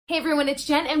Hey everyone, it's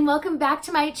Jen and welcome back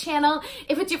to my channel.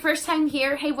 If it's your first time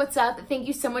here, hey, what's up? Thank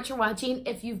you so much for watching.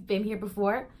 If you've been here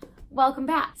before, welcome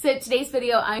back. So today's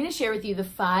video, I'm gonna share with you the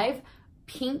 5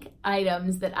 pink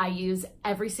items that I use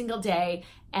every single day,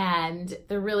 and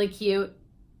they're really cute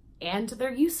and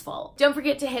they're useful. Don't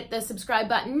forget to hit the subscribe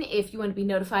button if you want to be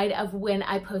notified of when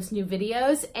I post new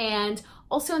videos, and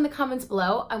also in the comments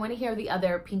below, I want to hear the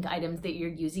other pink items that you're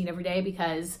using every day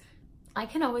because I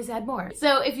can always add more.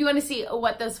 So if you want to see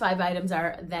what those 5 items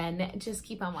are, then just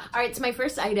keep on watching. All right, so my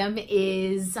first item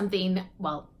is something,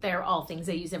 well, they're all things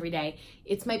I use every day.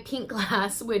 It's my pink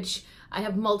glass, which I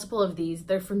have multiple of these.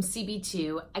 They're from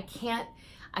CB2.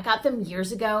 I got them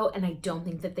years ago and I don't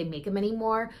think that they make them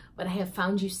anymore, but I have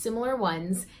found you similar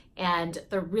ones and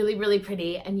they're really, really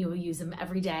pretty and you will use them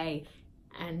every day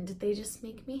and they just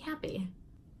make me happy.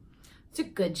 It's a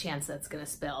good chance that's gonna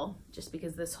spill just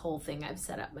because this whole thing I've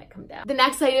set up might come down. The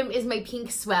next item is my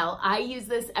pink swell. I use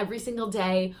this every single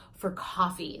day for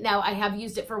coffee. Now I have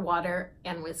used it for water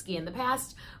and whiskey in the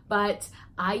past, but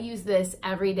I use this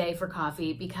every day for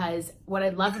coffee because what I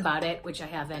love about it, which I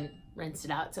haven't rinsed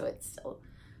it out so it still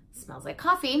smells like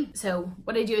coffee. So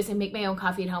what I do is I make my own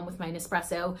coffee at home with my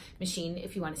Nespresso machine.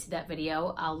 If you want to see that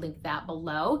video, I'll link that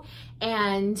below.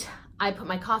 And I put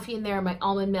my coffee in there, my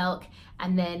almond milk,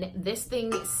 and then this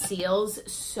thing seals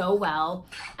so well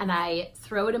and I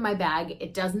throw it in my bag.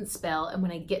 It doesn't spill. And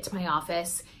when I get to my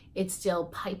office, it's still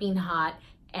piping hot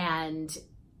and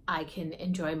I can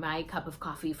enjoy my cup of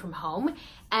coffee from home.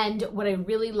 And what I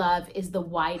really love is the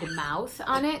wide mouth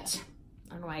on it.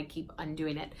 I don't know why I keep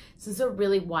undoing it. So it's a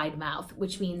really wide mouth,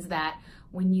 which means that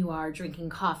when you are drinking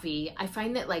coffee, I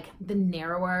find that like the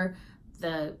narrower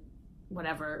the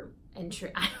whatever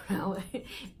entry, I don't know,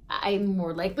 I'm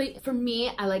more likely. For me,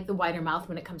 I like the wider mouth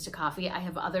when it comes to coffee. I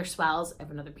have other swells. I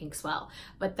have another pink swell,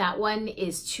 but that one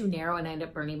is too narrow and I end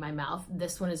up burning my mouth.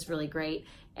 This one is really great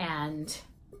and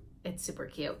it's super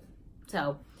cute.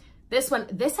 So this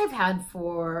I've had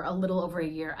for a little over a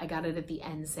year. I got it at the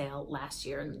end sale last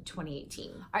year in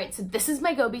 2018. All right, so this is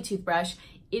my Gobi toothbrush.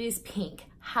 It is pink.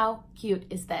 How cute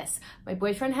is this? My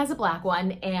boyfriend has a black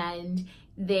one and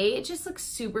they just look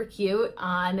super cute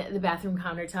on the bathroom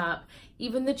countertop.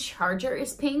 Even the charger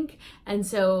is pink. And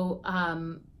so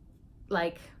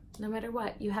like no matter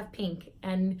what, you have pink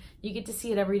and you get to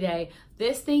see it every day.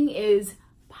 This thing is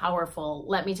powerful.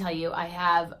 Let me tell you, I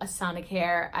have a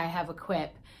Sonicare, I have a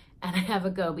Quip, and I have a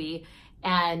Gobi,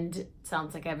 and it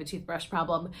sounds like I have a toothbrush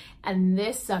problem. And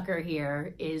this sucker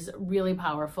here is really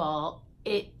powerful.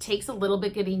 It takes a little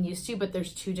bit getting used to, but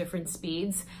there's 2 different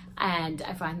speeds, and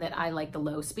I find that I like the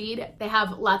low speed. They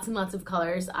have lots and lots of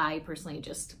colors. I personally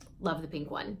just love the pink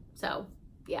one, so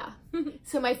yeah.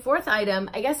 So my 4th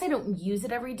item, I guess I don't use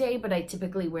it every day, but I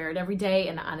typically wear it every day,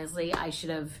 and honestly, I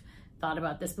should have thought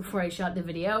about this before I shot the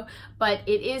video, but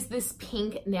it is this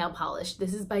pink nail polish.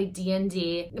 This is by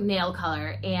D&D Nail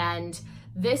Color, and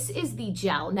this is the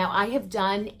gel. Now I have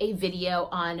done a video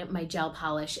on my gel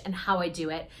polish and how I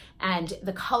do it, and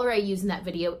the color I use in that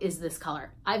video is this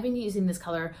color. I've been using this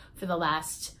color for the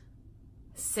last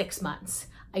 6 months.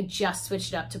 I just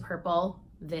switched it up to purple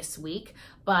this week,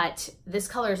 but this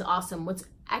color is awesome. What's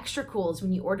extra cool is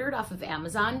when you order it off of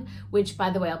Amazon, which by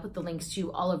the way, I'll put the links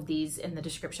to all of these in the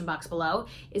description box below,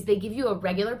 is they give you a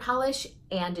regular polish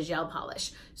and a gel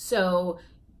polish. So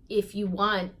if you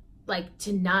want like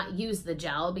to not use the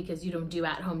gel because you don't do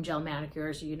at-home gel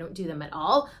manicures or you don't do them at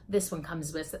all, this one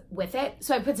comes with it.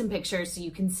 So I put some pictures so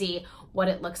you can see what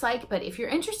it looks like. But if you're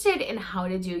interested in how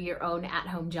to do your own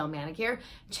at-home gel manicure,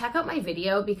 check out my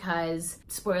video because,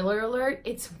 spoiler alert,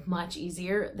 it's much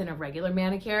easier than a regular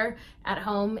manicure at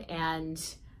home, and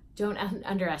don't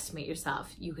underestimate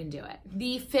yourself. You can do it.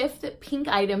 The 5th pink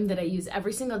item that I use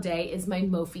every single day is my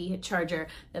Mophie charger.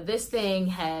 Now this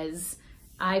thing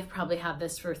I've probably had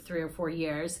this for 3 or 4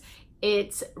 years.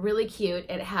 It's really cute.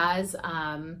 It has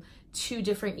 2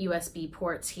 different USB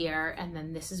ports here, and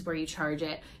then this is where you charge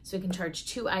it. So you can charge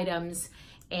 2 items,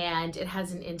 and it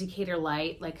has an indicator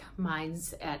light, like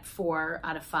mine's at 4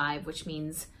 out of 5, which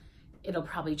means it'll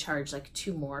probably charge like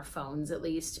 2 more phones at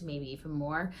least, maybe even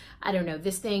more. I don't know.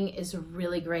 This thing is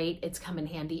really great. It's come in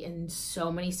handy in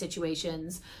so many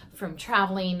situations, from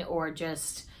traveling or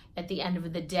just at the end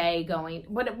of the day going,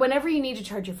 whenever you need to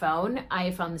charge your phone.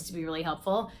 I found this to be really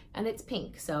helpful, and it's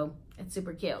pink, so it's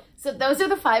super cute. So those are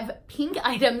the 5 pink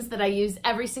items that I use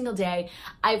every single day.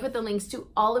 I put the links to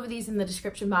all of these in the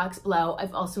description box below.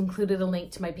 I've also included a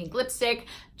link to my pink lipstick,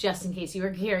 just in case you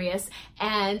were curious.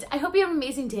 And I hope you have an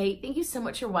amazing day. Thank you so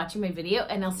much for watching my video,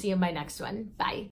 and I'll see you in my next one. Bye.